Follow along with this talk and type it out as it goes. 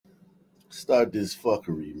start this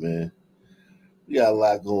fuckery, man. We got a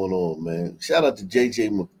lot going on, man. Shout out to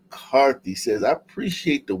JJ McCarthy. Says, I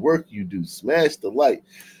appreciate the work you do. Smash the like.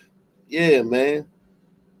 Yeah, man.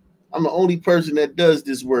 I'm the only person that does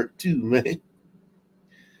this work too, man.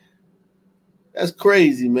 That's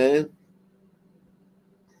crazy, man.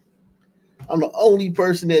 I'm the only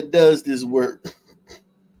person that does this work.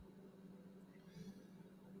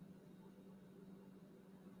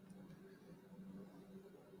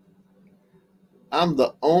 I'm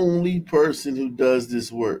the only person who does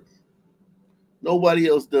this work. Nobody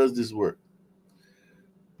else does this work.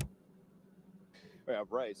 Yeah,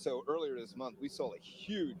 right. So earlier this month, we saw a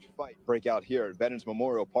huge fight break out here at Veterans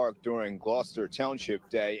Memorial Park during Gloucester Township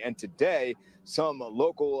Day. And today, some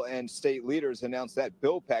local and state leaders announced that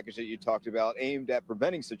bill package that you talked about aimed at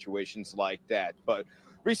preventing situations like that. But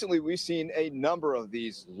recently, we've seen a number of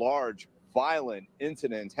these large, violent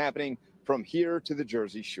incidents happening from here to the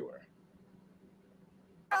Jersey Shore.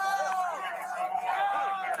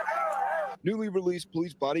 Newly released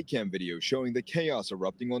police body cam video showing the chaos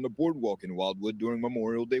erupting on the boardwalk in Wildwood during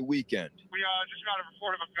Memorial Day weekend. We just got a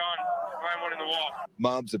report of a gun behind one in the wall.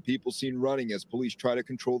 Mobs of people seen running as police try to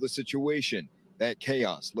control the situation. That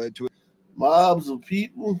chaos led to mobs of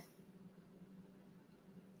people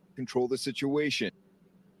control the situation.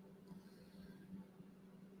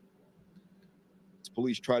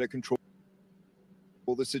 Police try to control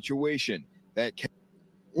the situation. That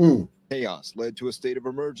chaos led to a state of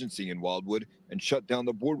emergency in Wildwood and shut down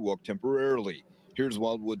the boardwalk temporarily. Here's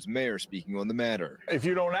Wildwood's mayor speaking on the matter. If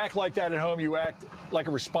you don't act like that at home, you act like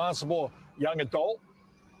a responsible young adult,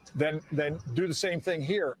 then do the same thing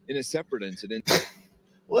here. In a separate incident.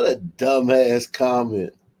 What a dumbass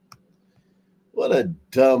comment. What a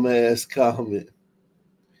dumbass comment.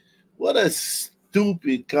 What a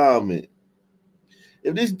stupid comment.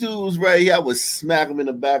 If this dude was right here, I would smack him in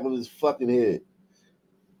the back of his fucking head.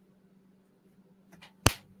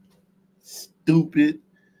 Stupid.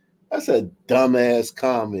 That's a dumbass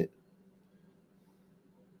comment.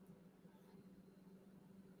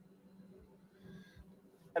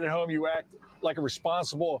 At home, you act like a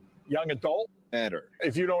responsible young adult.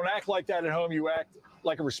 If you don't act like that at home, you act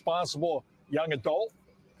like a responsible young adult.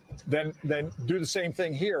 Then do the same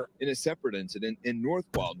thing here. In a separate incident in North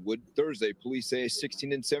Wildwood, Thursday, police say a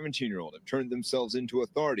 16 and 17-year-old have turned themselves into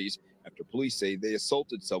authorities after police say they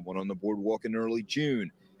assaulted someone on the boardwalk in early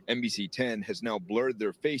June. NBC 10 has now blurred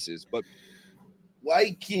their faces, but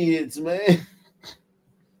white kids, man.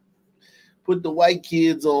 Put the white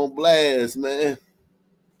kids on blast, man.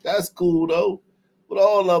 That's cool, though. Put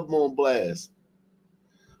all of them on blast.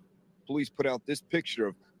 Police put out this picture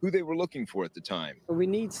of who they were looking for at the time. We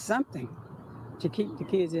need something to keep the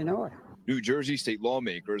kids in order. New Jersey state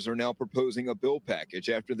lawmakers are now proposing a bill package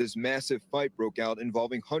after this massive fight broke out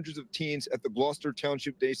involving hundreds of teens at the Gloucester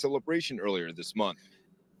Township Day celebration earlier this month.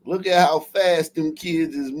 Look at how fast them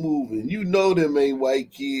kids is moving. You know them ain't white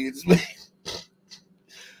kids, man.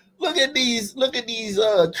 Look at these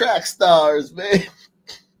track stars, man.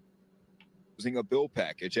 A bill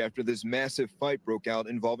package after this massive fight broke out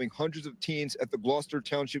involving hundreds of teens at the Gloucester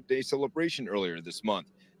Township Day celebration earlier this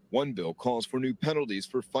month. One bill calls for new penalties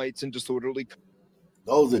for fights and disorderly.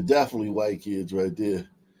 Those are definitely white kids right there.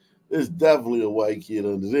 There's definitely a white kid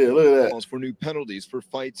under there. Look at that. Calls for new penalties for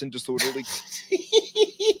fights and disorderly.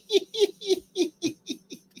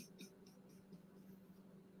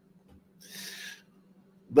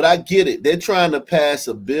 But I get it. They're trying to pass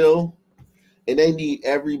a bill and they need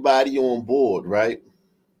everybody on board, right?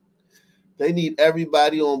 They need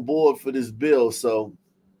everybody on board for this bill. So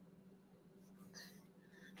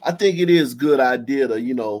I think it is a good idea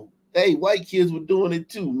to, hey, white kids were doing it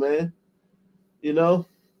too, man.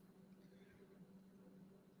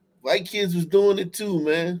 White kids was doing it too,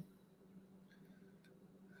 man.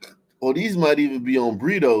 Or these might even be on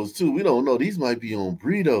burritos too. We don't know. These might be on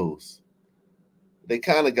burritos. They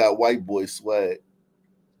kind of got white boy swag.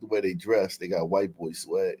 The way they dress, they got white boy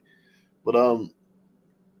swag. But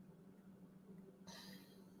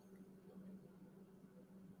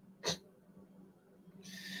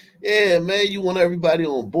yeah, man, you want everybody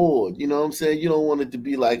on board. You know what I'm saying? You don't want it to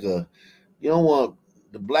be like you don't want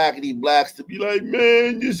the blackity blacks to be like,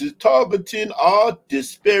 man, this is targeting our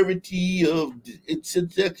disparity of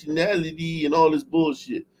intersectionality and all this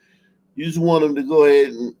bullshit. You just want them to go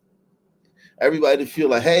ahead and everybody to feel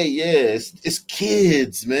like, hey, yeah, it's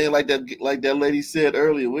kids, man. Like that lady said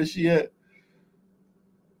earlier. Where's she at?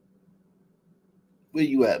 Where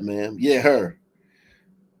you at, man? Yeah, her.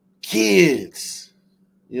 Kids.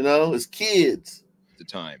 It's kids. The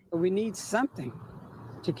time. We need something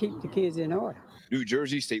to keep the kids in order. New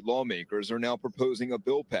Jersey state lawmakers are now proposing a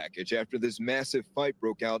bill package after this massive fight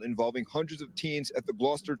broke out involving hundreds of teens at the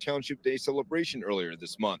Gloucester Township Day celebration earlier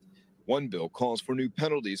this month. One bill calls for new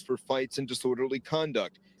penalties for fights and disorderly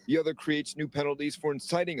conduct. The other creates new penalties for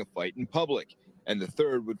inciting a fight in public. And the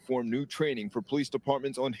third would form new training for police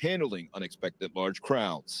departments on handling unexpected large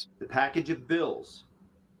crowds. The package of bills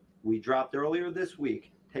we dropped earlier this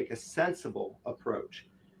week take a sensible approach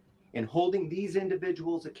in holding these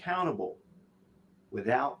individuals accountable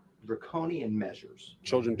without draconian measures.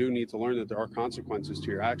 Children do need to learn that there are consequences to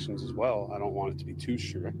your actions as well. I don't want it to be too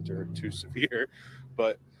strict or too severe,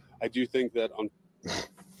 but I do think that on.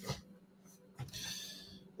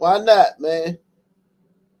 Why not, man?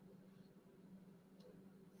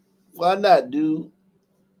 Why not, dude?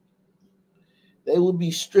 They would be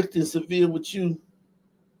strict and severe with you.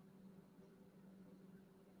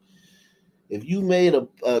 If you made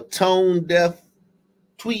a tone-deaf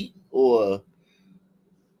tweet, or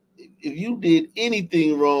if you did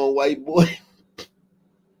anything wrong, white boy,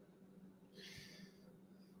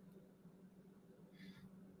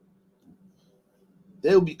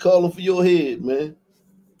 they'll be calling for your head, man.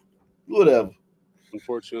 Whatever.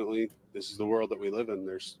 Unfortunately, this is the world that we live in.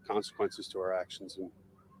 There's consequences to our actions, and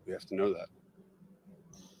we have to know that.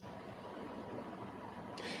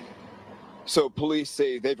 So police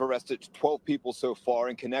say they've arrested 12 people so far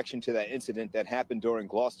in connection to that incident that happened during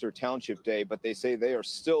Gloucester Township Day, but they say they are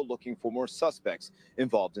still looking for more suspects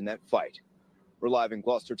involved in that fight. We're live in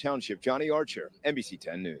Gloucester Township. Johnny Archer, NBC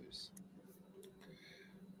 10 News.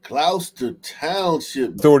 Gloucester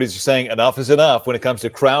Township. Authorities are saying enough is enough when it comes to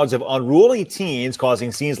crowds of unruly teens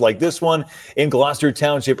causing scenes like this one in Gloucester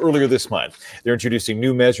Township earlier this month. They're introducing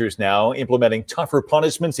new measures now, implementing tougher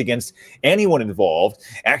punishments against anyone involved.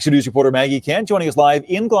 Action News reporter Maggie Kent joining us live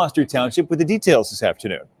in Gloucester Township with the details this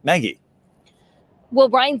afternoon. Maggie. Well,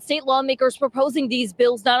 Brian, state lawmakers proposing these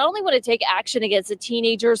bills not only want to take action against the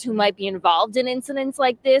teenagers who might be involved in incidents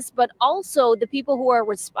like this, but also the people who are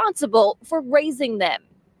responsible for raising them.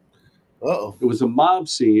 Uh-oh. It was a mob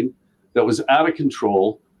scene that was out of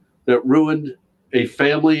control, that ruined a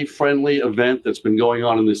family-friendly event that's been going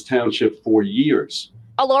on in this township for years.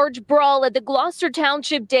 A large brawl at the Gloucester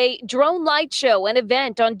Township Day Drone Light Show, an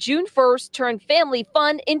event on June 1st, turned family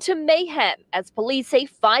fun into mayhem as police say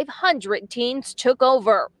 500 teens took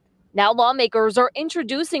over. Now lawmakers are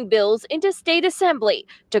introducing bills into state assembly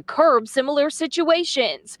to curb similar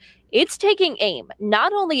situations. It's taking aim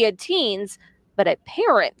not only at teens, but at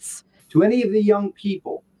parents. To any of the young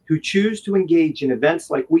people who choose to engage in events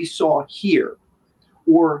like we saw here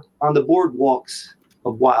or on the boardwalks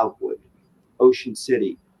of Wildwood, Ocean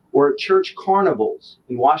City, or at church carnivals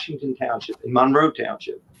in Washington Township, in Monroe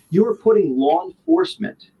Township, you are putting law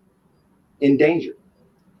enforcement in danger.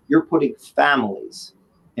 You're putting families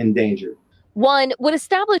in danger. One would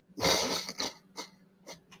establish.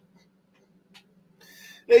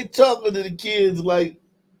 They talking to the kids like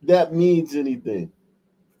that means anything.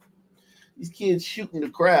 These kids shooting the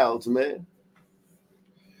crowds, man.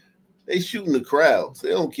 They shooting the crowds. They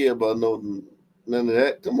don't care about none of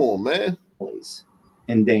that. Come on, man.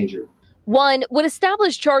 In danger. One would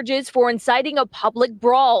establish charges for inciting a public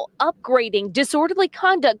brawl, upgrading disorderly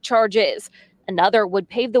conduct charges. Another would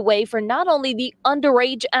pave the way for not only the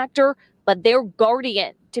underage actor, but their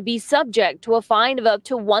guardian to be subject to a fine of up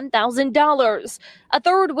to $1,000. A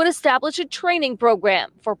third would establish a training program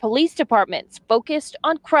for police departments focused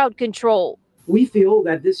on crowd control. We feel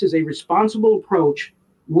that this is a responsible approach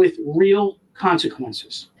with real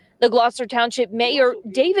consequences. The Gloucester Township Mayor,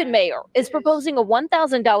 David Mayer, is proposing a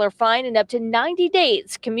 $1,000 fine and up to 90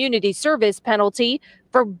 days community service penalty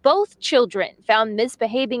for both children found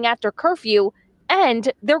misbehaving after curfew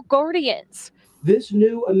and their guardians. This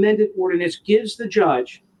new amended ordinance gives the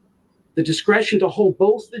judge the discretion to hold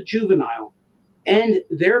both the juvenile and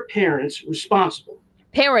their parents responsible.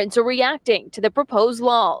 Parents are reacting to the proposed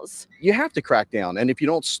laws. You have to crack down, and if you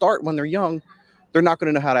don't start when they're young, they're not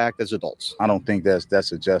going to know how to act as adults. I don't think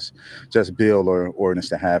that's a just bill or ordinance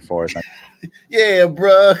to have for us. Yeah,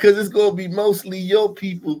 bruh, because it's going to be mostly your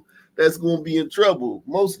people that's going to be in trouble.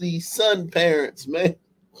 Mostly son parents, man.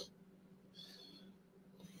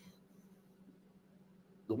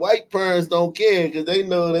 The white parents don't care because they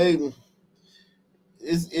know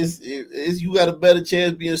you got a better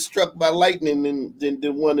chance being struck by lightning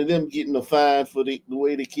than one of them getting a fine for the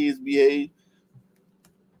way the kids behave.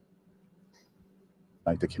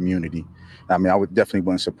 Like the community. I mean, I would definitely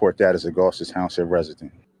want to support that as a Gloucester Township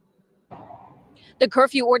resident. The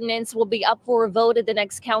curfew ordinance will be up for a vote at the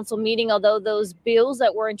next council meeting, although those bills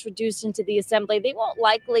that were introduced into the assembly, they won't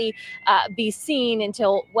likely be seen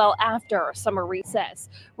until well after summer recess.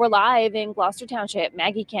 We're live in Gloucester Township.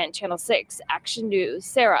 Maggie Kent, Channel 6 Action News.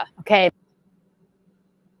 Sarah. Okay.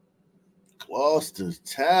 Gloucester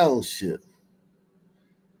Township.